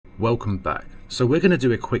welcome back. So we're going to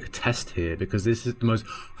do a quick test here because this is the most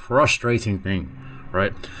frustrating thing,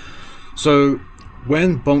 right? So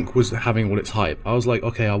when Bonk was having all its hype, I was like,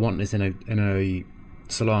 okay, I want this in a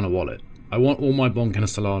Solana wallet. I want all my Bonk in a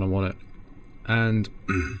Solana wallet, and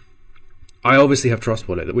I obviously have Trust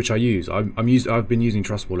Wallet, which I use. I've been using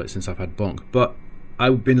Trust Wallet since I've had Bonk, but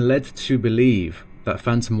I've been led to believe that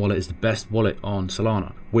Phantom Wallet is the best wallet on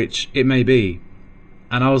Solana, which it may be.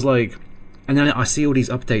 And I was like, and then I see all these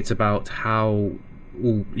updates about how,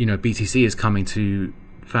 BTC is coming to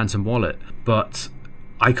Phantom Wallet, but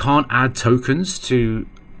I can't add tokens to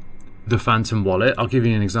the Phantom Wallet. I'll give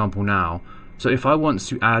you an example now. So if I want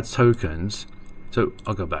to add tokens, so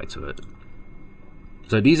I'll go back to it.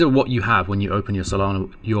 So these are what you have when you open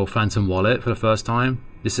your Phantom Wallet for the first time.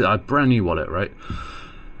 This is a brand new wallet, right?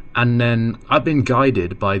 And then I've been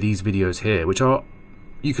guided by these videos here, which are,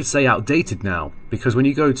 you could say, outdated now, because when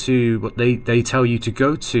you go to what they tell you to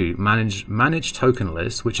go to manage token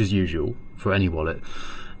list, which is usual for any wallet,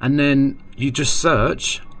 and then you just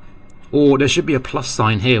search, or there should be a plus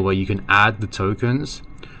sign here where you can add the tokens.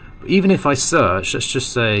 Even if I search, let's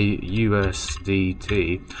just say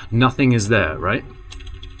USDT, nothing is there, right?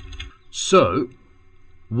 So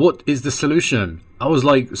what is the solution? I was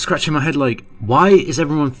like scratching my head like, why is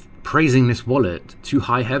everyone praising this wallet to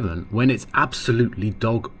high heaven when it's absolutely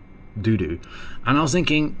dog doo-doo? And I was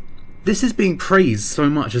thinking, this is being praised so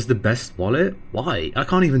much as the best wallet. Why? I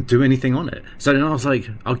can't even do anything on it. So then I was like,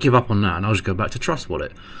 I'll give up on that and I'll just go back to Trust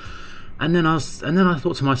Wallet. And then I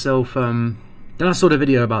thought to myself, then I saw the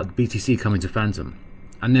video about BTC coming to Phantom,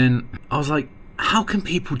 and then I was like, how can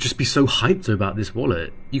people just be so hyped about this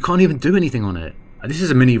wallet? You can't even do anything on it. This is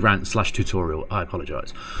a mini rant / tutorial. I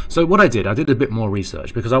apologize. So what I did a bit more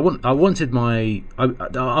research because I was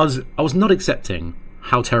not accepting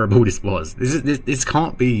how terrible this was. This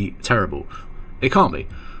can't be terrible. It can't be.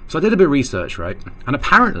 So I did a bit of research, right? And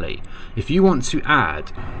apparently, if you want to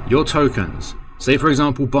add your tokens, say for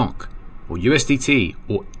example Bonk or USDT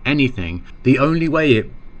or anything, the only way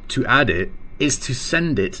to add it is to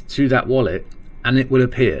send it to that wallet and it will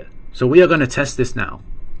appear. So we are going to test this now.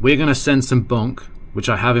 We're going to send some Bonk, which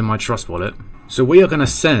I have in my Trust Wallet. So we are going to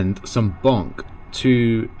send some Bonk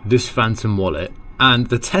to this Phantom Wallet, and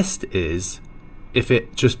the test is if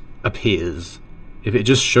it just appears, if it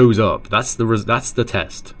just shows up. That's the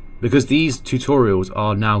test, because these tutorials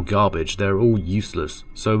are now garbage. They're all useless.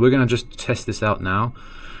 So we're going to just test this out now.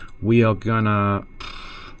 We are gonna,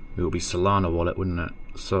 it will be Solana wallet, wouldn't it?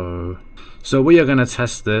 So we are gonna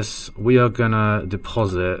test this. We are gonna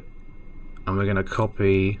deposit, and we're gonna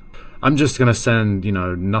copy. I'm just gonna send,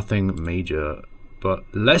 nothing major, but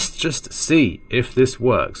let's just see if this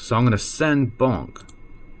works. So I'm gonna send Bonk.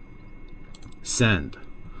 Send.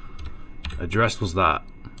 Address was that.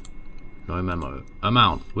 No memo.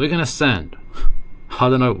 Amount. We're gonna send. I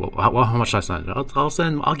don't know how much should I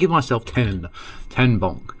send. I'll give myself 10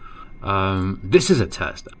 Bonk. This is a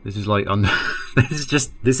test. This is like this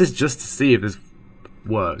is just to see if this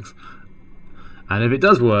works, and if it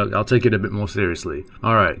does work, I'll take it a bit more seriously.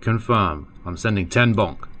 All right, confirm. I'm sending 10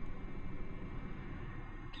 Bonk.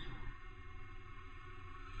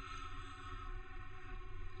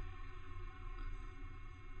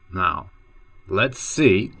 Now, let's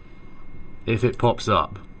see if it pops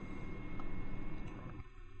up.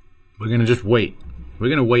 We're gonna just wait. We're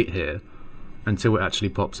gonna wait here until it actually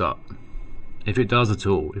pops up. If it does at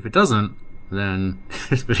all. If it doesn't, then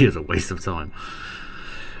this video is a waste of time.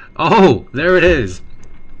 Oh, there it is.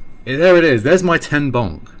 There it is. There's my 10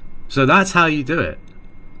 Bonk. So that's how you do it.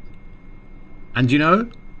 And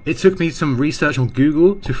it took me some research on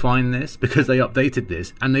Google to find this, because they updated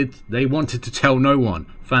this and they wanted to tell no one.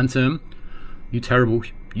 Phantom, you terrible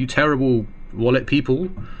wallet people.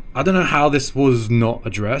 I don't know how this was not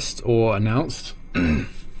addressed or announced.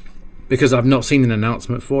 Because I've not seen an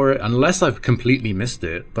announcement for it, unless I've completely missed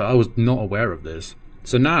it, but I was not aware of this.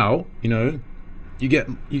 So now, you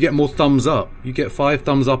get more thumbs up. You get 5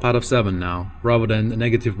 thumbs up out of 7 now, rather than a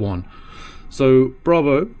 -1. So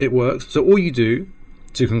bravo, it works. So all you do,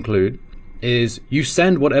 to conclude, is you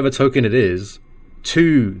send whatever token it is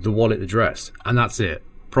to the wallet address, and that's it.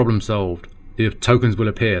 Problem solved. The tokens will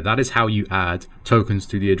appear. That is how you add tokens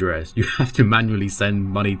to the address. You have to manually send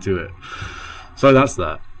money to it. So that's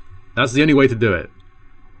that. That's the only way to do it.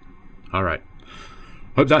 Alright.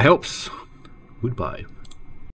 Hope that helps. Goodbye.